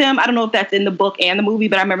movies with him. I don't know if that's in the book and the movie,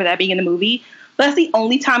 but I remember that being in the movie. But that's the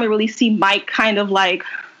only time I really see Mike kind of like,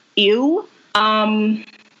 ew. And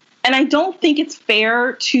I don't think it's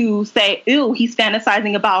fair to say, ew, he's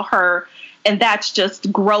fantasizing about her and that's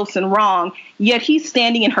just gross and wrong. Yet he's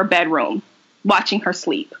standing in her bedroom watching her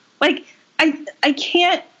sleep. Like, I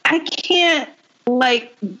can't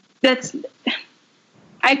like,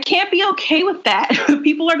 I can't be okay with that.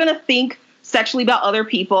 People are going to think sexually about other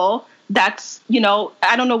people. That's, you know,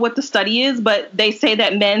 I don't know what the study is, but they say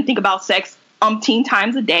that men think about sex umpteen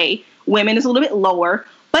times a day. Women is a little bit lower,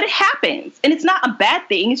 but it happens. And it's not a bad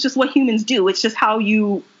thing. It's just what humans do. It's just how do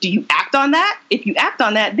you act on that? If you act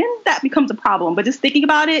on that, then that becomes a problem. But just thinking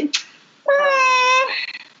about it,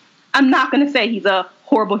 I'm not going to say he's a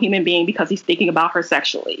horrible human being because he's thinking about her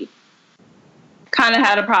sexually. Kind of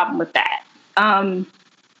had a problem with that.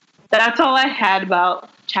 That's all I had about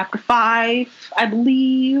chapter 5, I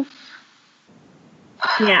believe.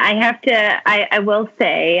 Yeah, I will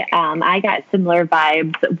say, I got similar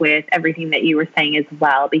vibes with everything that you were saying as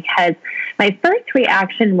well, because my first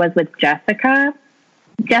reaction was with Jessica.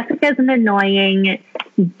 Jessica's an annoying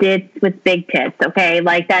ditz with big tits, okay?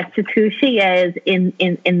 Like, that's just who she is in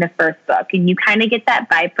the first book. And you kind of get that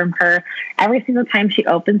vibe from her every single time she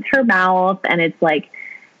opens her mouth, and it's like,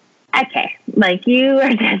 okay, like, you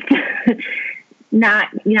are just not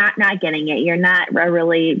getting it. You're not a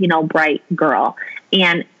really, bright girl.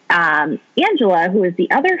 And Angela, who is the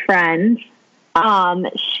other friend,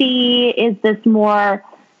 she is this more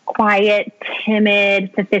quiet, timid,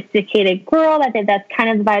 sophisticated girl. That's kind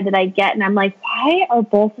of the vibe that I get. And I'm like, why are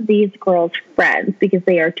both of these girls friends? Because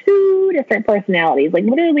they are two different personalities, like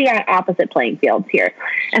literally on opposite playing fields here.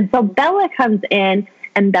 And so Bella comes in,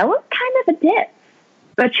 and Bella's kind of a ditz,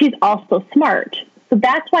 but she's also smart. So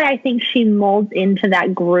that's why I think she molds into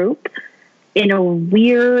that group in a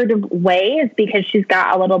weird way, is because she's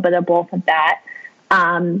got a little bit of both of that.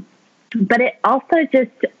 But it also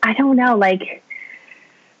just, I don't know, like,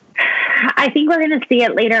 I think we're going to see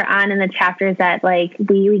it later on in the chapters that, like,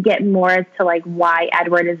 we get more as to, like, why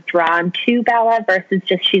Edward is drawn to Bella versus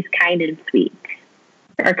just she's kind and sweet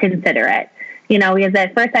or considerate. Because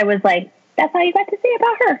at first I was like, that's all you got to say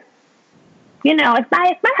about her. If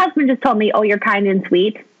my husband just told me, oh, you're kind and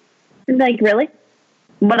sweet, I'm like, really?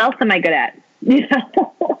 What else am I good at?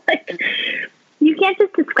 Like, you can't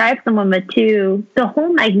just describe someone with two. The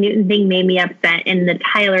whole Mike Newton thing made me upset, and the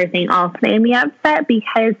Tyler thing also made me upset,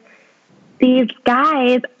 because these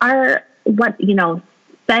guys are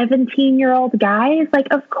 17-year-old guys. Like,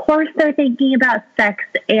 of course they're thinking about sex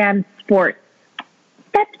and sports.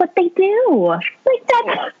 That's what they do. Like,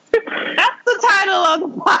 that's the title of the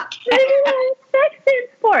podcast. Sex and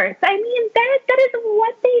sports. I mean, that is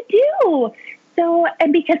what they do. So,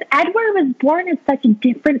 and because Edward was born in such a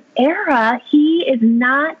different era, he is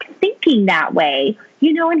not thinking that way,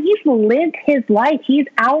 and he's lived his life. He's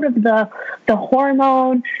out of the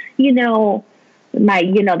hormone, their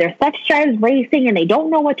sex drive's racing, and they don't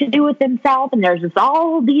know what to do with themselves. And there's just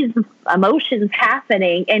all these emotions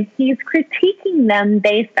happening, and he's critiquing them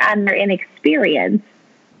based on their inexperience,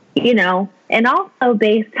 and also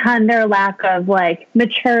based on their lack of, like,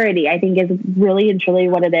 maturity, I think, is really and truly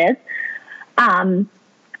what it is.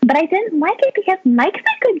 But I didn't like it because Mike's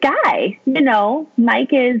a good guy.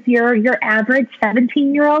 Mike is your average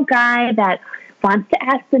 17-year-old guy that wants to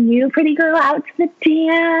ask the new pretty girl out to the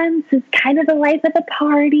dance, is kind of the life of the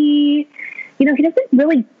party. He doesn't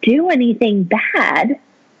really do anything bad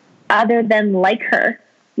other than like her,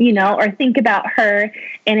 or think about her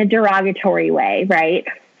in a derogatory way, right?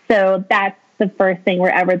 So that's the first thing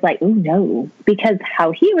where Edward's like, oh no, because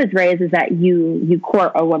how he was raised is that you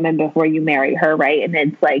court a woman before you marry her, right? And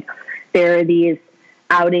it's like, there are these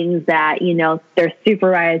outings that, they're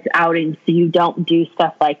supervised outings, so you don't do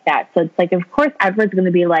stuff like that. So it's like, of course, Edward's going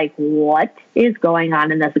to be like, what is going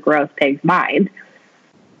on in this gross pig's mind?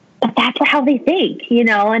 But that's how they think,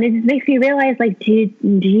 and it just makes me realize, like, do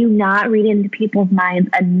you not read into people's minds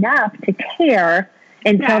enough to care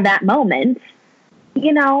until that moment?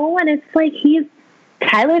 And it's like,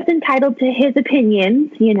 Tyler's entitled to his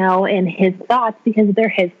opinions, and his thoughts, because they're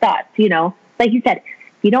his thoughts, like you said, if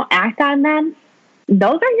you don't act on them,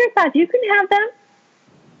 those are your thoughts. You can have them.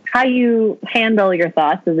 How you handle your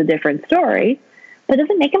thoughts is a different story, but it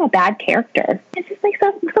doesn't make him a bad character. It's just like,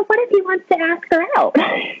 so what if he wants to ask her out?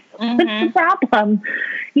 What's the problem?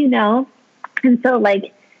 And so,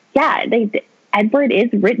 like, yeah, Edward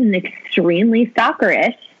is written extremely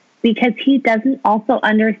stalkerish because he doesn't also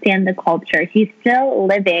understand the culture. He's still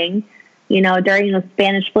living, during the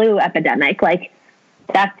Spanish flu epidemic. Like,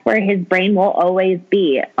 that's where his brain will always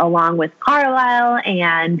be, along with Carlisle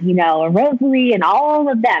and, Rosalie and all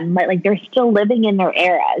of them. But, like, they're still living in their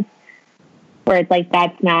eras where it's like,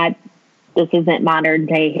 this isn't modern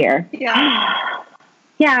day here. Yeah.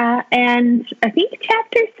 Yeah, and I think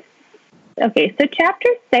chapter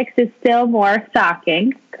 6 is still more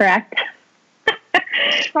stalking, correct?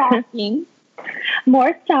 Stalking.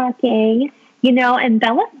 More stalking, and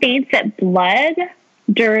Bella faints at blood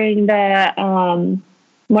during the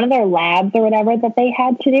one of their labs or whatever that they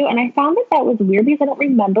had to do, and I found that was weird because I don't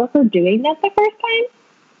remember her doing that the first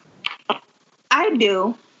time. I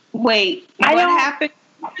do. Wait, what happened?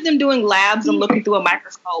 I remember them doing labs and looking through a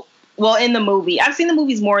microscope. Well, in the movie. I've seen the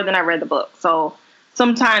movies more than I read the book, so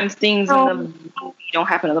sometimes things in the movie don't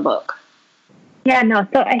happen in the book. Yeah, no.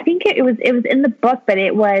 So I think it was in the book, but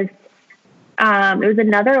it was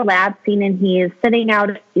another lab scene, and he is sitting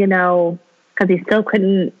out, because he still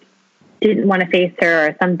didn't want to face her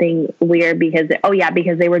or something weird because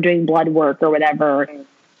they were doing blood work or whatever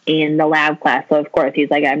in the lab class. So of course he's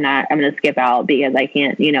like, I'm going to skip out because I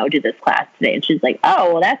can't, do this class today. And she's like,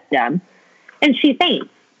 oh, well, that's dumb. And she faints.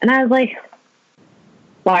 And I was like,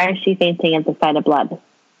 why is she fainting at the sight of blood?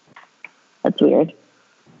 That's weird.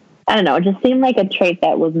 I don't know. It just seemed like a trait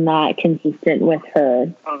that was not consistent with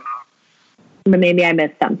her. But maybe I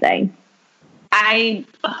missed something. I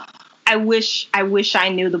wish I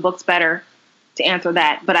knew the books better to answer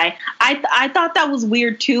that. But I thought that was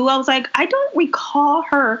weird too. I was like, I don't recall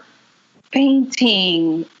her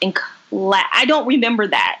fainting in class. I don't remember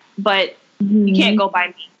that. But you can't go by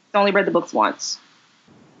me. I only read the books once.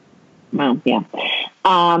 Oh, yeah.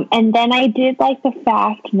 And then I did like the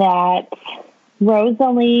fact that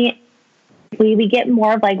Rosalie, we get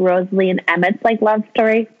more of like Rosalie and Emmett's like love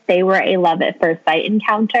story. They were a love at first sight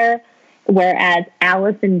encounter. Whereas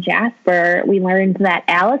Alice and Jasper, we learned that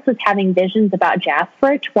Alice was having visions about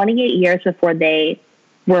Jasper 28 years before they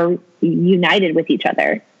were united with each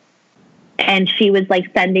other. And she was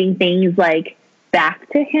like sending things like back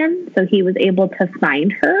to him so he was able to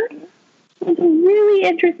find her. It was really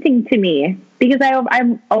interesting to me because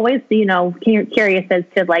I'm always, curious as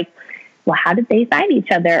to like, well, how did they find each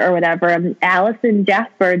other or whatever? Alice and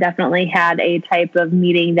Jasper definitely had a type of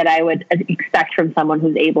meeting that I would expect from someone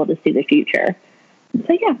who's able to see the future.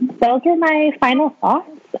 So yeah, those are my final thoughts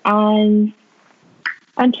on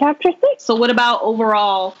chapter 6. So what about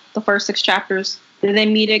overall the first 6 chapters? Did they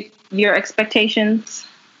meet your expectations?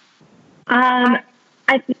 I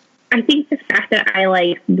think the fact that I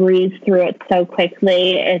like breezed through it so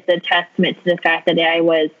quickly is a testament to the fact that I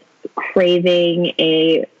was craving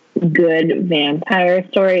a good vampire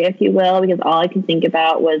story, if you will, because all I could think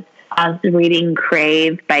about was us reading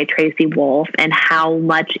Crave by Tracy Wolff and how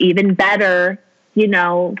much even better,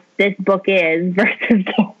 this book is versus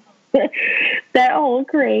that whole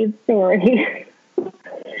Crave story.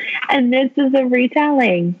 And this is a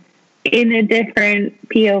retelling in a different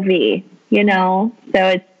POV, so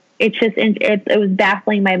it was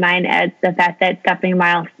baffling my mind at the fact that Stephanie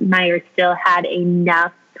Meyer still had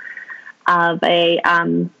enough of a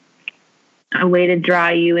way to draw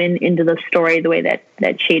you into the story the way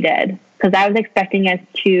that she did. Because I was expecting us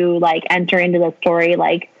to like enter into the story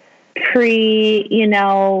like pre,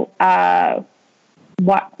 where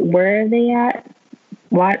are they at?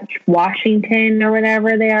 Washington or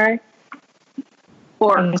whatever they are.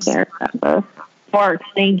 Forks. Forks,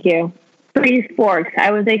 thank you. Forks.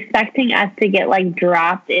 I was expecting us to get like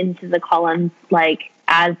dropped into the columns like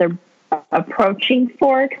as they're approaching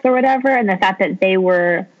Forks or whatever, and the fact that they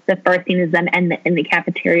were the first scene is them in the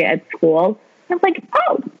cafeteria at school. I was like,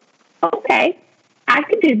 oh, okay, I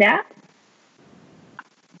could do that.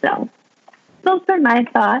 So those are my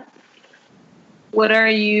thoughts. What are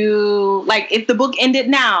you like? If the book ended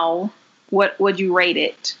now, what would you rate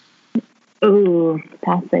it? Ooh,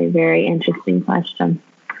 that's a very interesting question.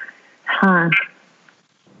 I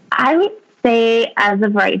would say, as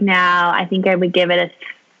of right now, I think I would give it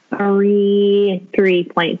a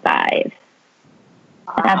 3.5.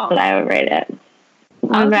 That's what I would rate it.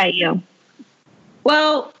 What about you?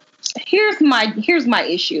 Well, here's my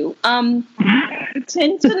issue. I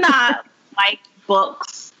tend to not like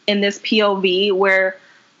books in this POV where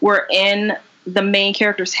we're in the main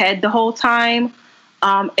character's head the whole time.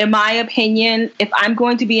 In my opinion, if I'm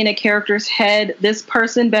going to be in a character's head, this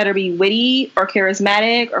person better be witty or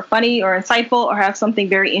charismatic or funny or insightful or have something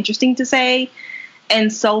very interesting to say.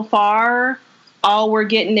 And so far, all we're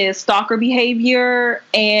getting is stalker behavior,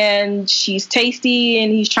 and she's tasty,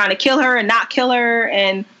 and he's trying to kill her and not kill her.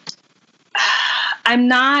 And I'm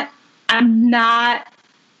not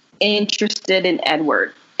interested in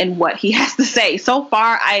Edward and what he has to say. So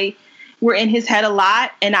far, we're in his head a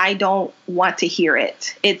lot, and I don't want to hear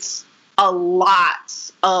it. It's a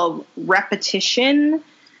lot of repetition,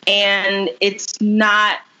 and it's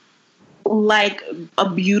not like a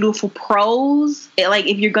beautiful prose. Like,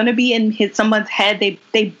 if you're going to be in someone's head,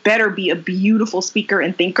 they better be a beautiful speaker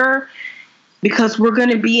and thinker, because we're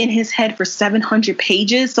going to be in his head for 700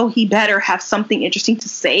 pages. So he better have something interesting to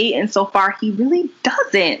say. And so far, he really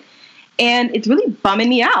doesn't. And it's really bumming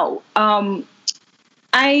me out.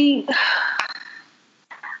 I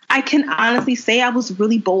can honestly say I was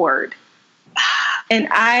really bored, and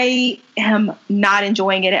I am not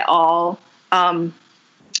enjoying it at all.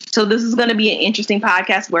 So this is going to be an interesting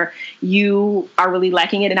podcast where you are really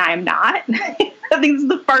liking it and I am not. I think this is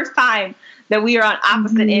the first time that we are on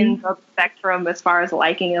opposite ends of the spectrum as far as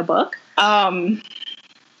liking a book. Right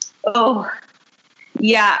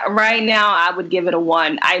now I would give it a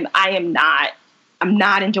 1. I'm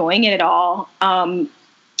not enjoying it at all.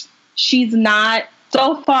 She's not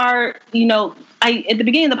so far, at the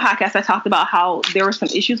beginning of the podcast, I talked about how there were some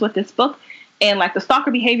issues with this book, and like the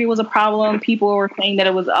stalker behavior was a problem. People were saying that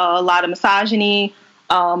it was a lot of misogyny.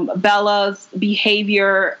 Bella's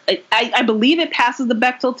behavior, I believe it passes the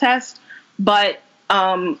Bechdel test, but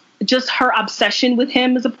just her obsession with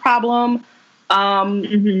him is a problem.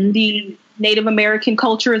 The Native American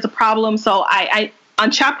culture is a problem. So I on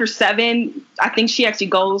chapter 7, I think she actually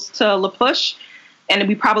goes to La Push, and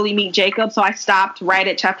we probably meet Jacob. So I stopped right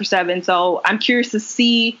at chapter 7. So I'm curious to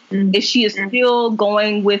see if she is still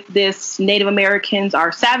going with this Native Americans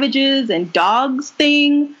are savages and dogs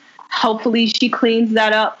thing. Hopefully she cleans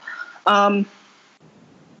that up. I'm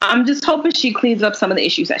just hoping she cleans up some of the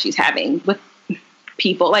issues that she's having with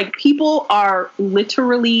people. Like, people are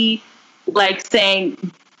literally like saying,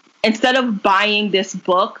 instead of buying this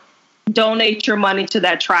book, donate your money to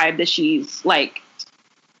that tribe that she's like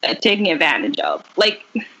taking advantage of. Like,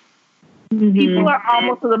 people are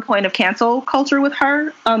almost to the point of cancel culture with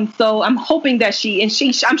her. So I'm hoping that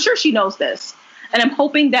I'm sure she knows this, and I'm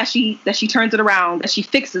hoping that she turns it around, that she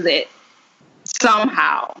fixes it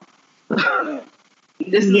somehow.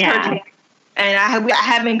 This is her chance, and I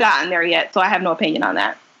haven't gotten there yet, so I have no opinion on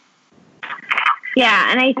that.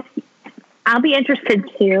 Yeah, and I'll be interested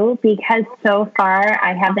too, because so far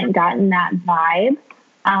I haven't gotten that vibe.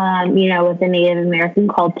 With the Native American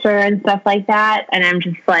culture and stuff like that. And I'm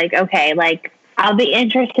just like, okay, like, I'll be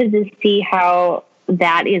interested to see how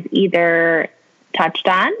that is either touched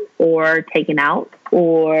on or taken out,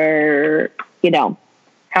 or,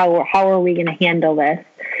 how are we going to handle this?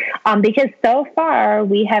 Because so far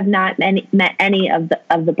we have not met any of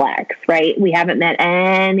the blacks, right? We haven't met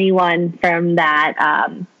anyone from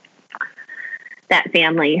that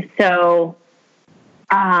family. So,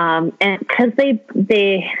 and because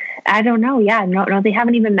they, I don't know. Yeah, no, they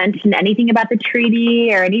haven't even mentioned anything about the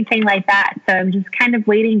treaty or anything like that. So I'm just kind of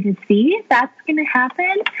waiting to see if that's going to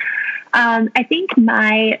happen. I think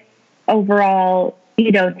my overall,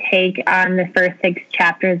 take on the first 6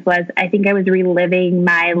 chapters was, I think I was reliving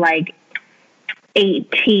my like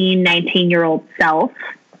 18, 19-year-old self.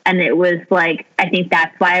 And it was like, I think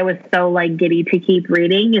that's why I was so like giddy to keep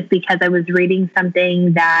reading, is because I was reading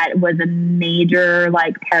something that was a major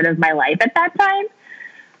like part of my life at that time.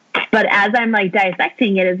 But as I'm like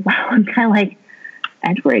dissecting it as well, I'm kind of like,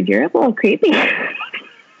 Edward, you're a little creepy.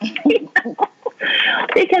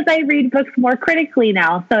 Because I read books more critically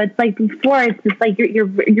now. So it's like, before, it's just like you're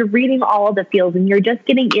reading all of the feels, and you're just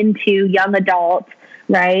getting into young adult,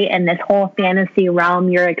 right? And this whole fantasy realm,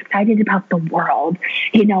 you're excited about the world,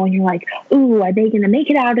 and you're like, ooh, are they going to make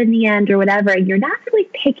it out in the end or whatever? And you're not really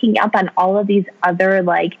picking up on all of these other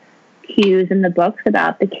like cues in the books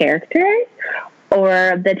about the characters,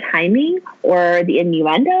 or the timing, or the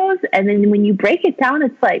innuendos. And then when you break it down,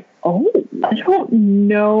 it's like, oh, I don't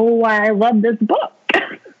know why I love this book.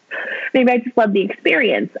 Maybe I just love the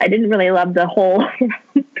experience. I didn't really love the whole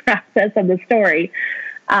process of the story.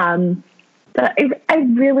 But I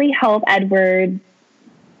really hope Edward,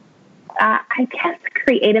 I guess,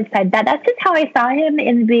 creative side, that's just how I saw him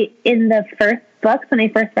in the first books when I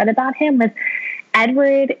first read about him, was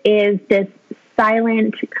Edward is this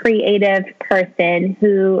silent, creative person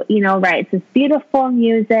who, writes this beautiful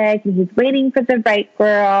music, and he's waiting for the right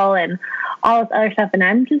girl and all this other stuff. And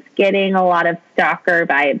I'm just getting a lot of stalker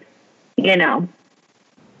vibes,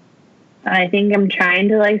 I think I'm trying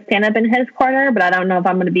to like stand up in his corner, but I don't know if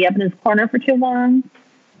I'm going to be up in his corner for too long.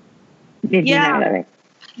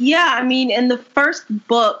 Yeah, I mean, in the first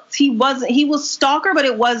book, he was Stalker, but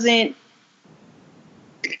it wasn't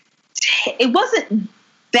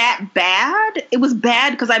that bad. It was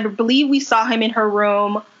bad because I believe we saw him in her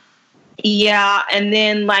room. Yeah, and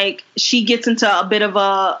then like she gets into a bit of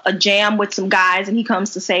a jam with some guys and he comes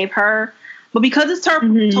to save her. But because it's told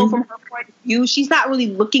from her point of view, she's not really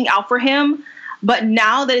looking out for him. But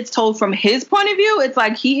now that it's told from his point of view, it's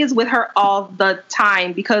like he is with her all the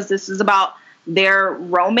time because this is about their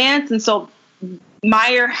romance. And so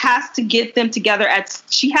Meyer has to get them together.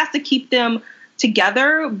 She has to keep them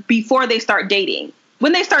together before they start dating.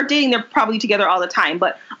 When they start dating, they're probably together all the time.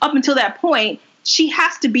 But up until that point, she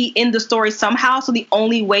has to be in the story somehow. So the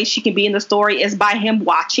only way she can be in the story is by him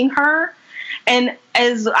watching her. And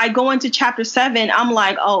as I go into chapter 7, I'm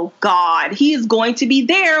like, oh God, he is going to be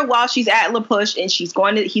there while she's at La Push, and he's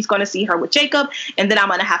going to see her with Jacob, and then I'm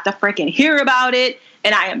going to have to freaking hear about it.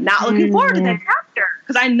 And I am not looking forward to that chapter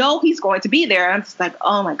because I know he's going to be there. I'm just like,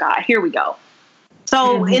 oh my God, here we go.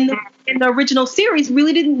 So in the original series,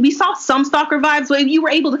 we saw some Stalker vibes, but you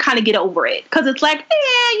were able to kind of get over it because it's like,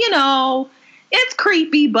 it's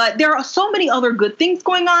creepy, but there are so many other good things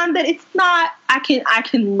going on that it's not, I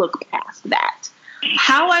can look past that.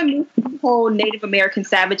 How I moved the whole Native American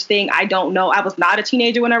savage thing, I don't know. I was not a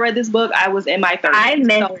teenager when I read this book. I was in my 30s. I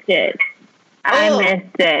missed it. I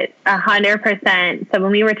missed it 100%. So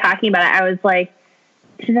when we were talking about it, I was like,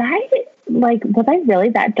 was I really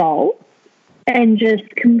that dull? And just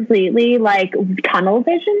completely like tunnel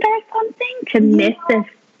visioned or something to miss this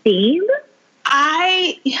theme?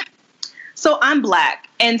 So I'm Black,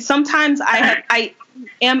 and sometimes I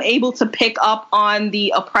am able to pick up on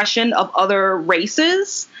the oppression of other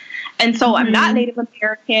races. And so I'm not Native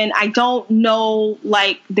American. I don't know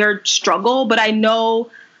like their struggle, but I know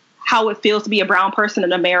how it feels to be a brown person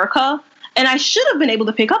in America. And I should have been able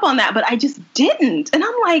to pick up on that, but I just didn't. And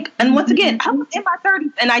I'm like, and once again, I was in my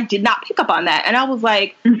 30s and I did not pick up on that. And I was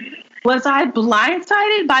like, was I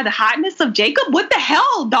blindsided by the hotness of Jacob? What the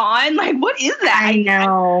hell, Dawn? Like, what is that? I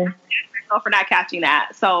know. For not catching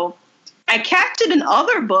that. So I catch it in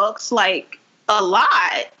other books like a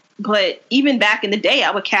lot, but even back in the day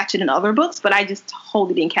I would catch it in other books, but I just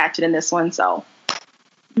totally didn't catch it in this one. So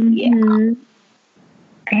yeah,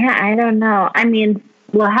 I don't know. I mean,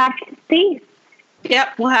 we'll have to see.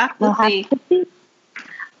 Yep, we'll have to see.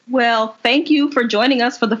 Well, thank you for joining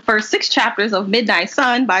us for the first 6 chapters of Midnight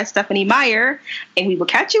Sun by Stephanie Meyer, and we will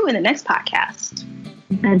catch you in the next podcast.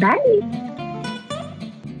 Bye-bye.